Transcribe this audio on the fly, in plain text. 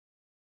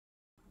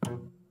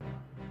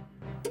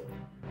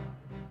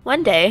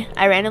One day,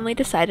 I randomly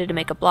decided to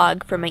make a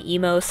blog for my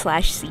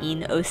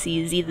emo/scene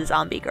OC Z the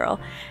Zombie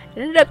Girl. It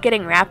ended up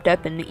getting wrapped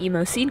up in the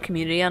emo scene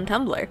community on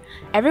Tumblr.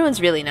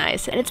 Everyone's really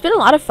nice, and it's been a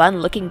lot of fun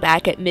looking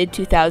back at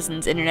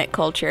mid-2000s internet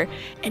culture,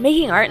 and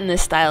making art in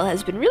this style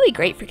has been really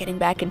great for getting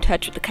back in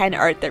touch with the kind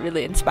of art that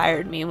really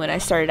inspired me when I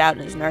started out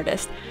as an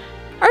artist.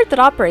 Art that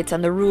operates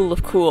on the rule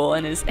of cool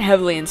and is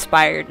heavily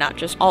inspired not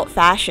just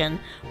alt-fashion,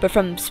 but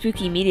from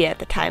spooky media at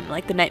the time,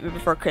 like The Nightmare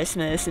Before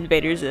Christmas,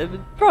 Invaders Zim,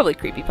 and probably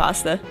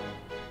creepypasta.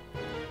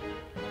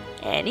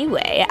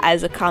 Anyway,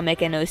 as a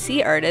comic and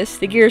OC artist,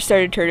 the gears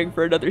started turning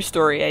for another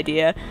story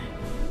idea.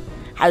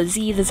 How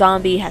Z the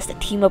Zombie has to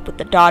team up with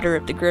the daughter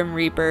of the Grim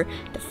Reaper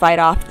to fight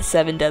off the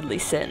 7 deadly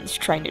sins,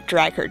 trying to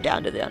drag her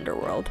down to the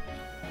underworld.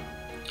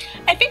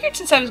 I figured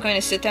since I was going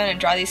to sit down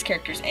and draw these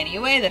characters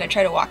anyway, that I'd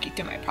try to walk you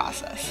through my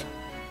process.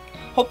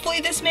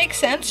 Hopefully this makes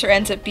sense or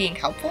ends up being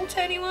helpful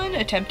to anyone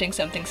attempting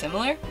something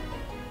similar.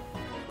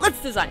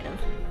 Let's design them!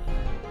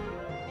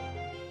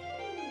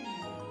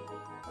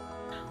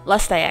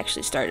 Lust I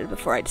actually started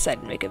before I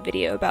decided to make a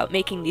video about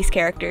making these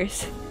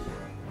characters.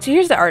 So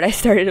here's the art I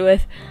started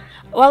with.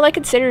 While I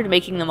considered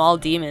making them all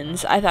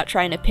demons, I thought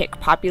trying to pick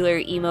popular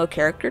emo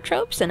character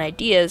tropes and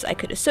ideas I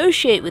could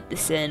associate with the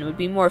sin would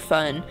be more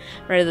fun,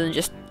 rather than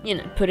just,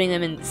 putting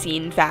them in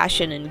scene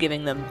fashion and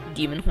giving them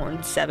demon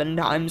horns 7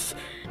 times.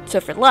 So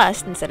for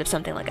Lust, instead of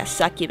something like a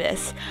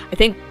succubus, I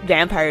think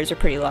vampires are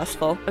pretty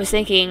lustful. I was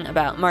thinking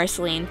about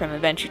Marceline from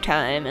Adventure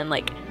Time and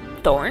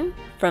Thorn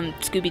from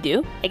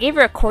Scooby-Doo. I gave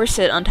her a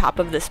corset on top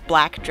of this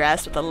black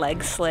dress with a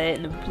leg slit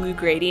and a blue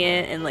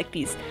gradient and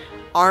these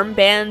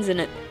armbands and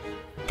a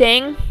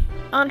thing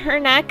on her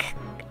neck.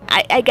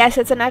 I guess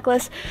it's a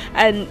necklace,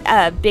 and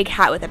a big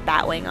hat with a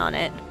bat wing on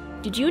it.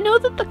 Did you know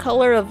that the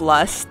color of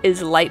Lust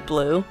is light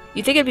blue?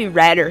 You'd think it'd be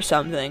red or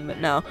something, but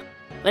no.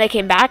 When I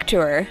came back to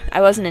her,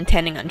 I wasn't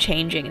intending on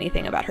changing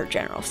anything about her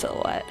general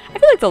silhouette. I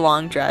feel like the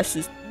long dress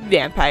is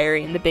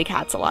vampire-y and the big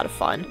hat's a lot of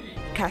fun,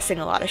 casting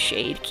a lot of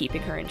shade,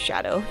 keeping her in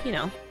shadow,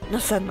 no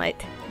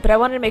sunlight. But I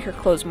wanted to make her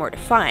clothes more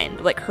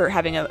defined, like her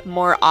having a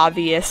more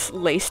obvious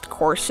laced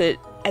corset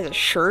as a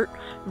shirt,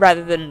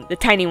 rather than the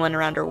tiny one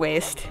around her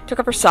waist. Took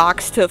off her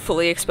socks to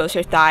fully expose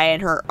her thigh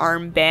and her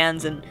arm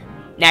bands and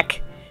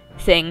neck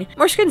thing.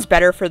 More skin's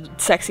better for the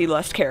sexy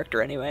Lust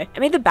character anyway. I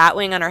made the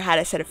batwing on her hat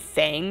a set of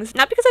fangs,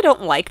 not because I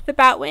don't like the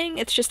batwing,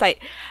 it's just I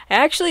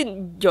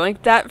actually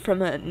joinked that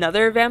from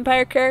another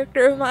vampire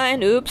character of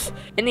mine, oops.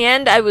 In the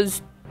end, I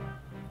was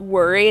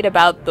worried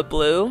about the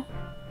blue.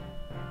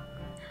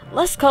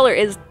 Lust's color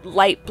is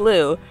light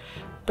blue,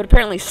 but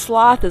apparently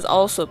Sloth is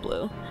also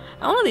blue.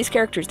 I wanted these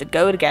characters to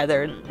go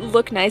together and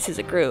look nice as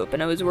a group,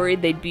 and I was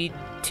worried they'd be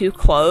too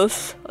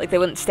close, like they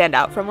wouldn't stand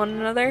out from one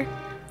another.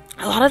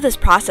 A lot of this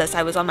process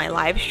I was on my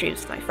live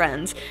streams with my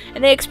friends,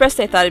 and they expressed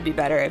they thought it'd be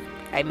better if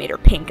I made her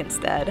pink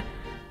instead.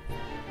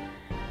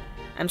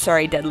 I'm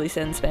sorry, Deadly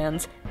Sins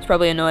fans. It's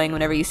probably annoying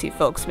whenever you see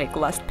folks make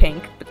Lust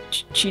pink, but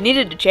she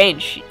needed to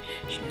change.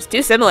 She was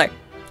too similar.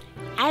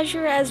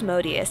 Azure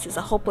Asmodeus is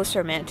a hopeless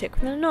romantic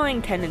with an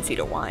annoying tendency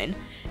to whine,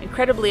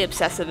 incredibly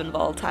obsessive and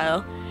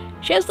volatile.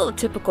 She has the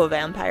typical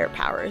vampire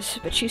powers,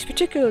 but she's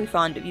particularly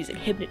fond of using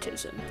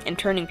hypnotism and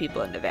turning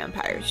people into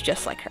vampires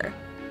just like her.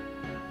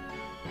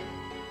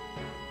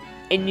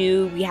 I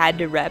knew we had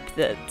to rep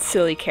the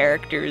silly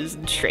characters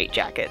and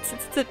straitjackets.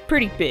 It's a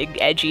pretty big,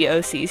 edgy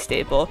OC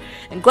staple,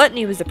 and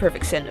gluttony was the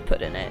perfect sin to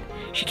put in it.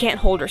 She can't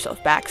hold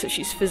herself back, so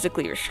she's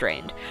physically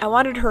restrained. I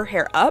wanted her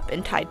hair up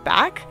and tied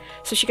back,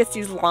 so she gets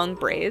these long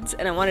braids,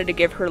 and I wanted to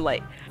give her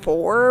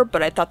 4,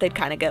 but I thought they'd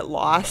kind of get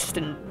lost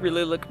and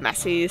really look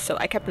messy, so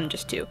I kept them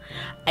just 2.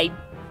 I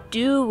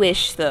do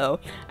wish, though,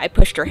 I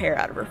pushed her hair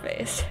out of her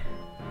face.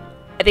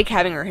 I think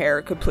having her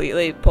hair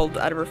completely pulled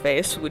out of her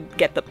face would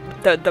get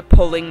the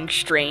pulling,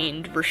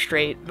 strained,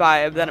 restraint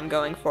vibe that I'm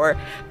going for,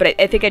 but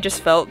I think I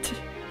just felt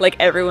like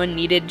everyone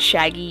needed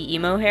shaggy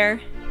emo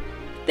hair.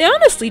 They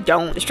honestly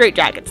don't. The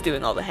straitjacket's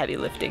doing all the heavy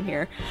lifting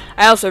here.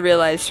 I also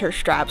realized her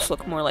straps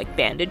look more like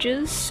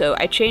bandages, so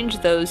I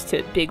changed those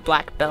to big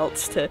black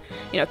belts to,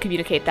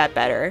 communicate that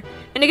better,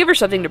 and to give her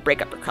something to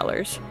break up her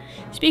colors.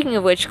 Speaking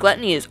of which,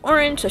 Gluttony is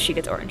orange, so she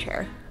gets orange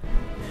hair.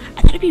 I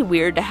thought it'd be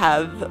weird to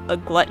have a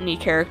gluttony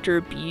character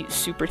be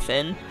super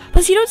thin.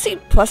 Plus, you don't see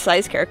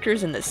plus-size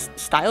characters in this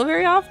style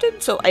very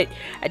often, so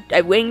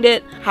I winged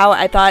it how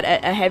I thought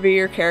a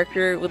heavier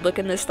character would look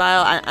in this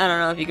style. I don't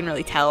know if you can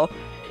really tell.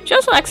 She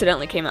also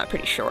accidentally came out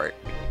pretty short.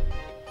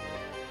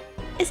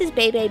 This is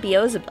Bebe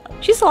Beelzebub.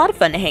 She's a lot of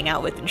fun to hang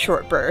out with in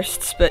short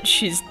bursts, but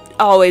she's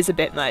always a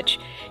bit much.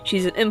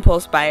 She's an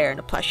impulse buyer and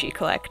a plushie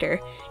collector.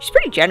 She's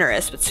pretty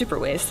generous, but super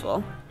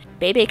wasteful.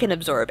 Bebe can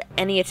absorb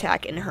any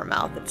attack in her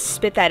mouth and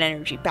spit that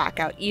energy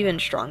back out even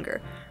stronger.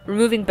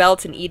 Removing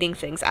belts and eating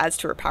things adds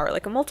to her power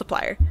like a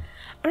multiplier.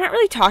 I'm not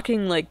really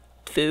talking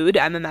food.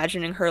 I'm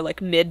imagining her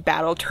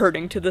mid-battle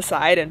turning to the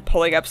side and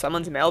pulling up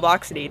someone's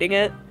mailbox and eating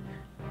it.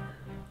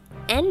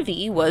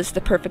 Envy was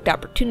the perfect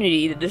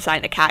opportunity to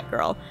design a cat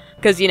girl,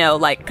 Because, you know,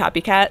 like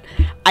Copycat,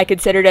 I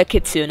considered a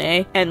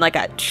kitsune and like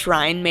a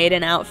shrine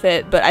maiden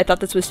outfit, but I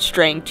thought this was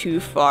straying too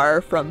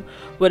far from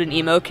what an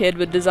emo kid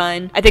would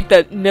design. I think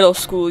the middle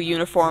school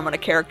uniform on a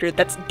character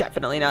that's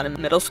definitely not a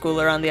middle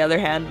schooler, on the other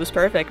hand, was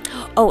perfect.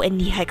 Oh, and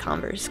knee-high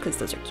Converse, because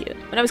those are cute.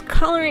 When I was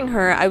coloring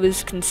her, I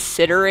was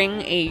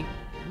considering a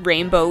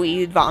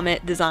rainbowy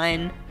vomit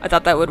design. I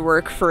thought that would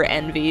work for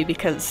Envy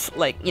because,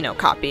 like, you know,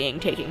 copying,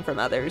 taking from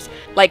others.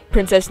 Like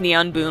Princess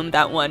Neon Boom,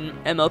 that one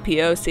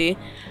MLPOC.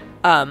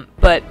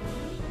 But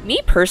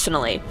me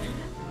personally,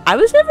 I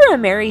was never a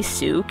Mary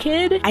Sue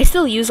kid. I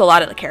still use a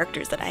lot of the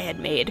characters that I had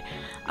made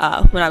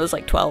when I was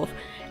like 12,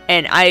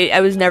 and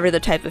I was never the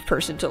type of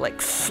person to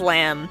like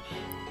slam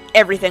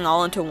everything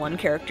all into one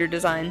character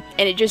design,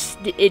 and it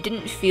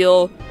didn't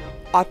feel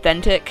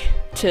authentic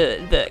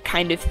to the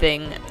kind of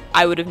thing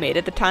I would have made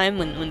at the time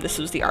when this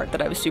was the art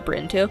that I was super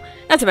into.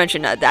 Not to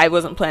mention that I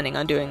wasn't planning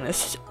on doing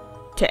this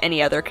to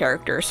any other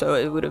character, so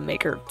it would have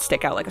made her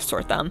stick out like a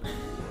sore thumb.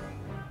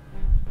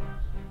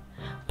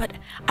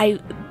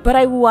 But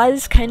I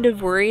was kind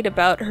of worried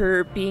about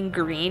her being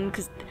green,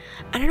 because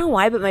I don't know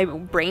why, but my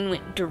brain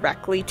went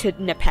directly to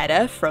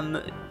Nepeta from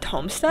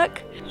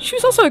Homestuck. She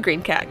was also a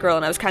green cat girl,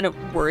 and I was kind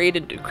of worried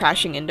and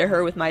crashing into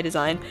her with my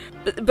design.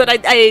 But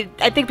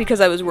I think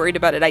because I was worried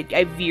about it,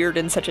 I veered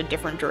in such a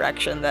different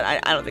direction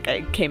that I don't think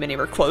I came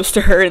anywhere close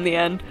to her in the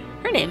end.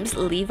 Her name's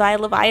Levi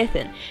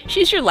Leviathan.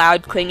 She's your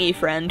loud, clingy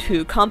friend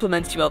who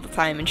compliments you all the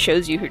time and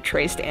shows you her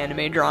traced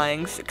anime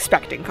drawings,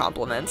 expecting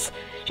compliments.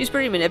 She's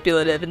pretty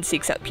manipulative and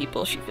seeks out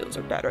people she feels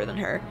are better than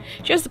her.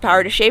 She has the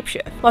power to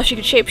shapeshift. While she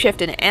can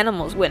shapeshift into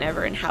animals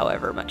whenever and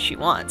however much she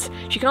wants,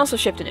 she can also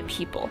shift into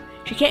people.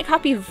 She can't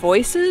copy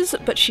voices,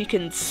 but she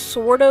can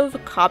sort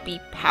of copy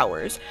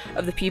powers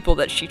of the people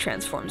that she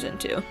transforms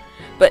into.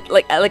 But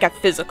like a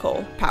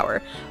physical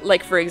power.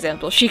 Like, for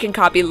example, she can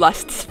copy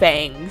Lust's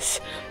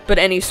fangs, but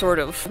any sort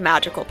of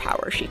magical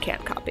power she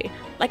can't copy.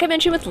 Like I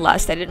mentioned with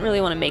Lust, I didn't really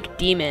want to make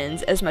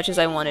demons as much as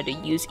I wanted to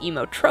use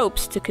emo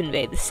tropes to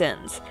convey the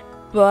sins.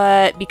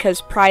 But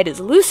because Pride is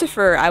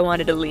Lucifer, I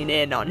wanted to lean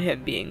in on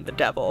him being the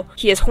devil.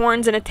 He has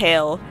horns and a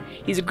tail.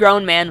 He's a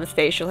grown man with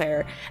facial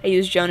hair. I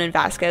used Jonan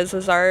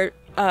Vasquez's art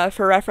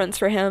for reference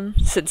for him,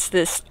 since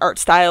this art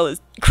style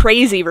is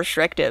crazy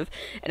restrictive,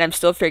 and I'm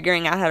still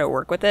figuring out how to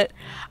work with it.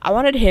 I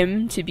wanted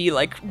him to be,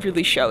 like,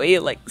 really showy,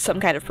 like some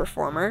kind of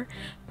performer,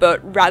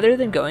 but rather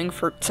than going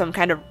for some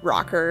kind of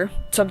rocker,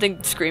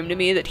 something screamed to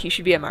me that he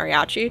should be a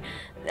mariachi.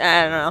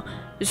 I don't know.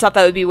 Just thought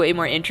that would be way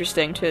more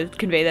interesting to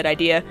convey that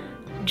idea.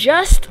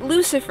 Just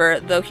Lucifer,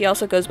 though he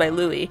also goes by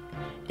Louis,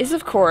 is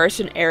of course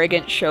an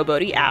arrogant,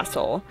 showboaty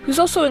asshole, who's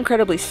also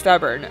incredibly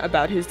stubborn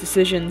about his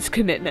decisions,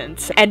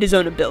 commitments, and his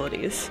own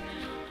abilities.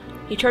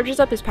 He charges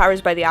up his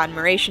powers by the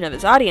admiration of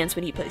his audience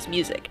when he plays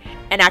music,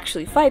 and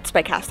actually fights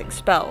by casting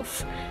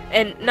spells.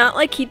 And not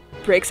like he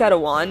breaks out a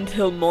wand,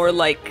 he'll more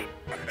like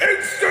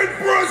instant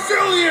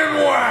Brazilian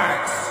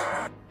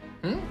wax!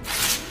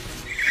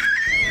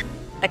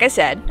 Like I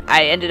said,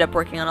 I ended up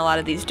working on a lot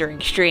of these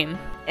during stream.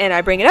 And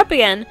I bring it up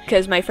again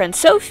because my friend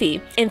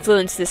Sophie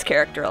influenced this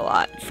character a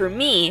lot. For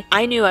me,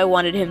 I knew I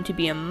wanted him to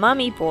be a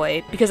mummy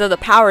boy because of the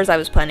powers I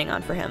was planning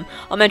on for him.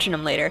 I'll mention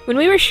him later. When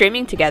we were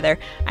streaming together,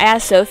 I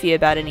asked Sophie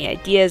about any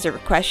ideas or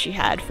requests she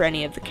had for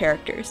any of the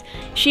characters.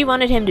 She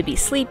wanted him to be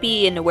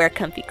sleepy and to wear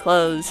comfy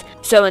clothes,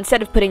 so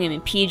instead of putting him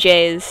in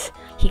PJs,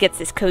 he gets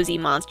this cozy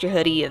monster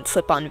hoodie and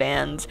slip-on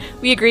Vans.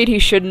 We agreed he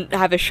shouldn't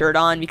have a shirt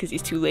on because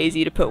he's too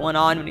lazy to put one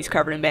on when he's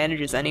covered in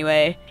bandages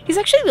anyway. He's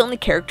actually the only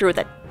character with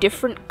a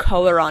different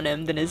color on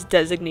him than his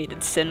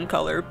designated sin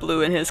color,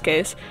 blue in his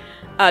case,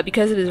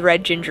 because of his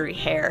red gingery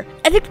hair.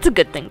 I think that's a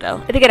good thing though.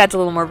 I think it adds a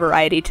little more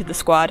variety to the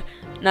squad.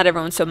 Not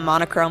everyone's so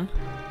monochrome.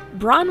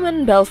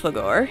 Bronwyn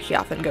Belphegor, he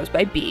often goes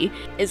by B,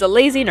 is a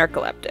lazy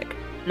narcoleptic.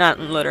 Not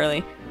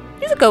literally.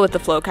 He's a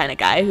go-with-the-flow kind of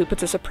guy who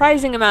puts a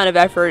surprising amount of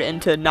effort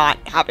into not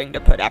having to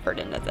put effort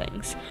into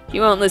things.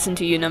 He won't listen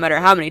to you no matter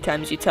how many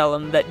times you tell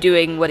him that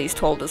doing what he's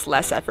told is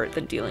less effort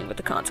than dealing with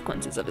the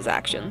consequences of his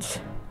actions.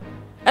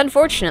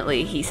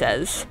 Unfortunately, he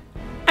says,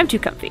 I'm too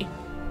comfy.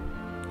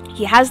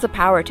 He has the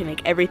power to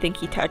make everything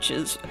he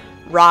touches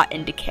rot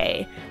and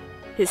decay.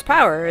 His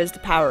power is the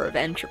power of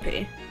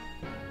entropy.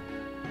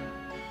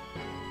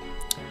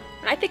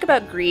 When I think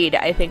about greed,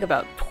 I think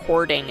about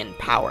hoarding and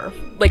power,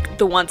 like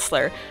the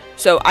Onceler.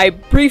 So I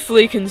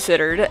briefly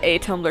considered a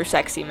Tumblr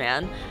sexy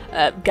man,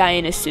 a guy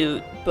in a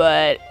suit,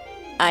 but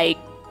I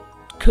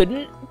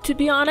couldn't, to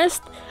be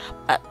honest.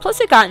 Plus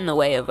it got in the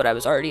way of what I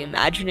was already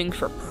imagining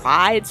for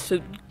Pride, so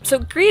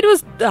greed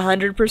was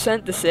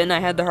 100% the sin I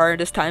had the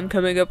hardest time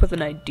coming up with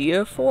an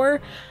idea for,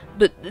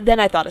 but then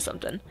I thought of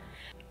something.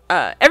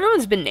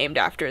 Everyone's been named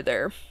after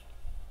their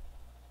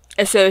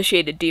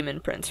associated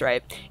demon prince,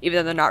 right? Even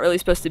though they're not really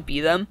supposed to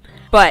be them.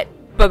 But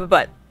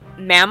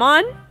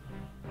Mammon,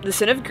 the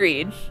sin of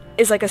greed,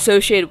 is like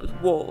associated with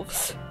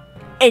wolves.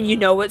 And you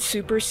know what's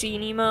super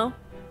scene/emo?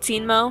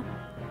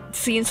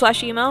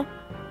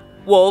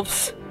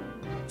 Wolves.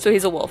 So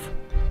he's a wolf.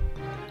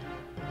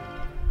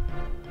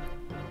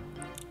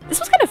 This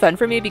was kind of fun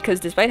for me because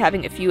despite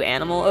having a few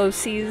animal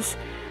OCs,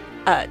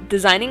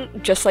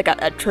 Designing just like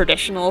a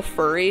traditional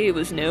furry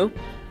was new.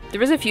 There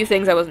was a few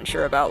things I wasn't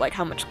sure about, like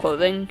how much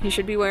clothing he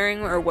should be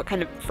wearing or what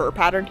kind of fur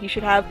pattern he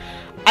should have.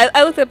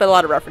 I looked up a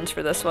lot of reference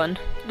for this one.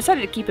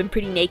 Decided to keep him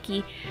pretty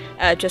naked,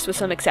 just with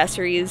some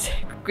accessories.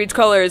 Greed's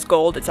color is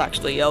gold, it's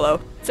actually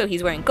yellow, so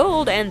he's wearing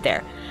gold and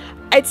there.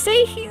 I'd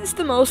say he's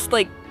the most,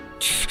 like,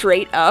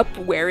 straight up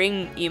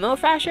wearing emo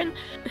fashion,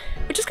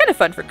 which is kind of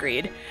fun for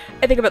Greed.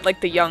 I think about,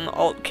 like, the young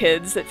alt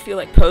kids that feel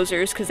like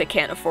posers because they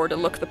can't afford to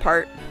look the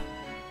part.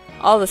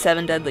 All the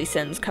 7 deadly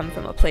sins come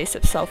from a place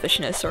of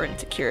selfishness or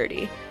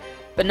insecurity,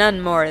 but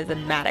none more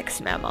than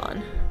Maddox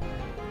Mammon.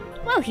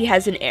 While he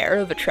has an air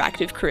of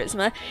attractive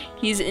charisma,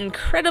 he's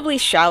incredibly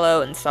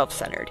shallow and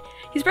self-centered.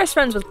 He's best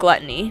friends with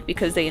Gluttony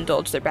because they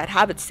indulge their bad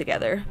habits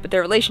together, but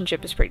their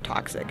relationship is pretty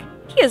toxic.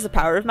 He has the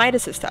power of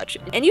Midas's touch,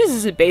 and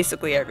uses it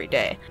basically every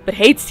day, but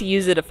hates to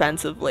use it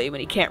offensively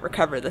when he can't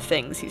recover the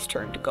things he's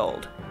turned to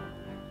gold.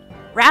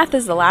 Wrath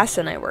is the last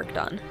sin I worked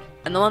on,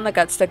 and the one that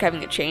got stuck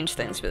having to change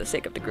things for the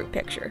sake of the group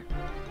picture.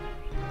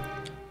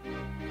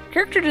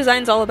 Character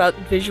design's all about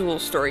visual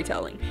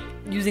storytelling,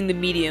 using the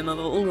medium of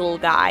a little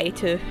guy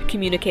to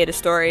communicate a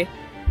story.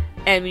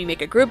 And when you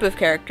make a group of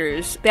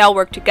characters, they all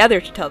work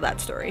together to tell that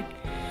story.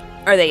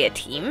 Are they a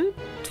team,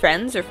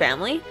 friends, or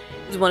family?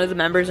 Is one of the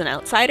members an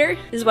outsider?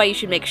 This is why you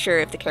should make sure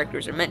if the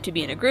characters are meant to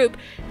be in a group,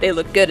 they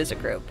look good as a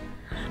group.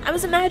 I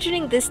was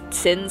imagining this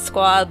Sin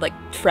Squad like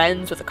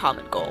friends with a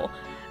common goal.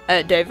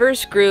 A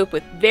diverse group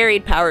with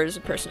varied powers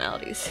and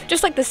personalities.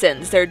 Just like the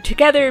Sins, they're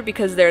together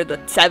because they're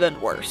the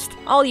 7 worst,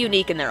 all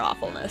unique in their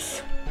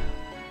awfulness.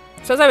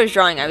 So as I was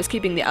drawing, I was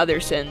keeping the other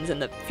Sins and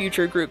the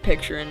future group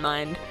picture in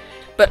mind,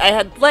 but I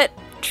had let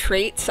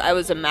traits I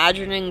was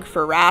imagining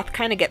for Wrath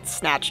kind of get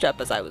snatched up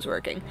as I was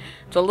working.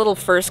 It's a little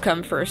first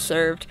come, first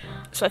served,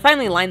 so I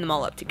finally lined them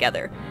all up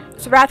together.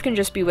 So Wrath can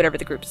just be whatever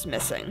the group is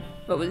missing.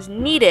 What was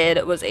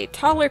needed was a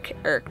taller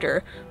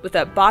character with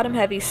a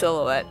bottom-heavy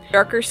silhouette,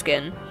 darker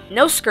skin,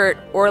 no skirt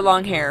or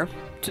long hair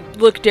to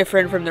look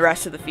different from the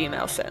rest of the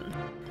female Sin.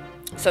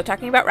 So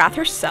talking about Wrath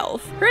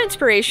herself, her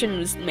inspiration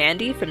was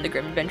Mandy from The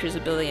Grim Adventures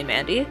of Billy and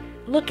Mandy.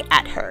 Look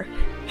at her.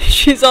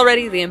 She's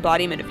already the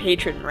embodiment of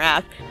hatred and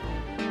wrath.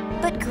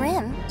 But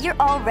Grim, you're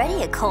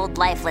already a cold,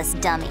 lifeless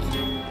dummy.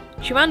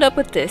 She wound up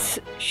with this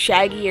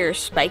shaggier,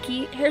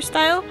 spiky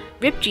hairstyle,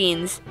 ripped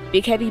jeans,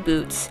 big heavy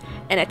boots,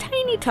 and a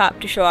tiny top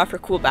to show off her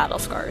cool battle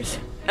scars.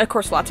 And of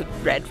course lots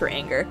of red for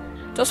anger.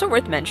 It's also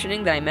worth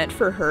mentioning that I meant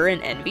for her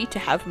and Envy to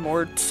have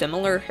more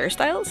similar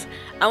hairstyles.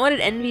 I wanted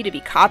Envy to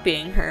be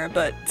copying her,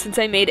 but since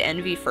I made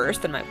Envy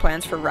first and my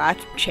plans for Wrath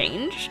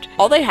changed,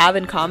 all they have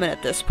in common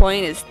at this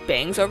point is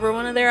bangs over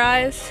one of their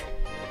eyes.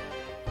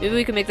 Maybe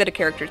we could make that a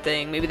character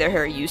thing. Maybe their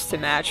hair used to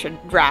match, and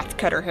Wrath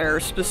cut her hair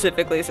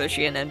specifically so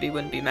she and Envy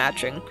wouldn't be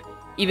matching,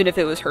 even if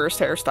it was her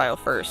hairstyle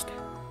first.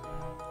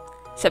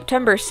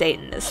 September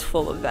Satan is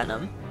full of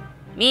venom.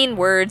 Mean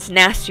words,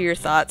 nastier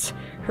thoughts.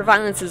 Her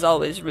violence is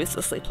always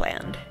ruthlessly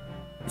planned.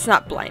 It's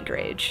not blind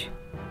rage.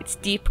 It's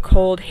deep,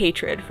 cold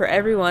hatred for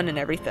everyone and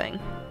everything.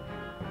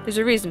 There's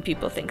a reason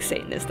people think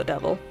Satan is the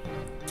devil.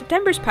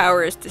 September's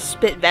power is to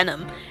spit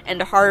venom and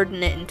to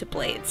harden it into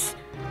blades.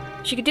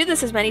 She can do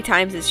this as many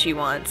times as she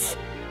wants,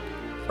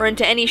 or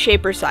into any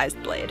shape or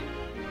sized blade.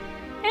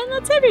 And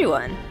that's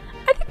everyone.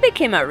 I think they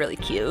came out really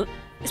cute,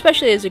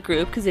 especially as a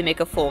group because they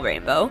make a full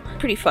rainbow.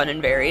 Pretty fun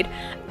and varied.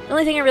 The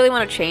only thing I really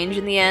want to change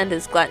in the end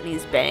is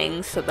Gluttony's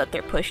bangs so that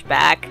they're pushed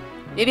back.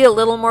 Maybe a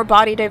little more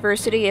body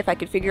diversity if I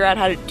could figure out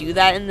how to do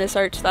that in this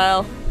art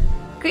style.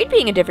 Greed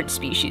being a different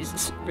species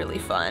is really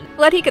fun.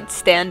 Glad he could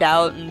stand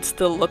out and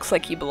still looks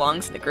like he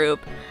belongs in the group.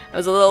 I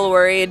was a little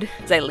worried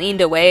as I leaned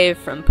away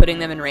from putting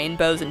them in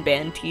rainbows and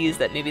band tees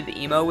that maybe the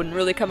emo wouldn't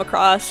really come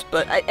across,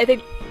 but I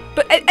think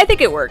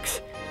it works.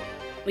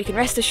 We can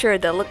rest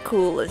assured they'll look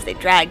cool as they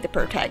drag the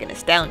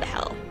protagonist down to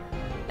hell.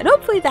 And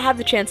hopefully they'll have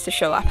the chance to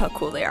show off how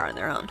cool they are on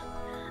their own.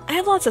 I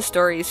have lots of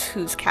stories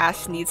whose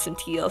cast needs some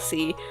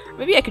TLC, or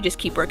maybe I could just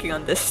keep working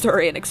on this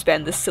story and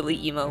expand this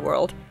silly emo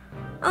world.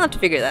 I'll have to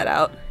figure that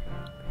out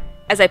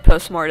as I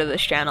post more to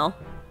this channel.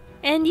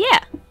 And yeah,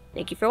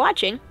 thank you for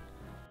watching.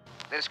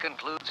 This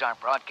concludes our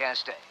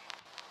broadcast day.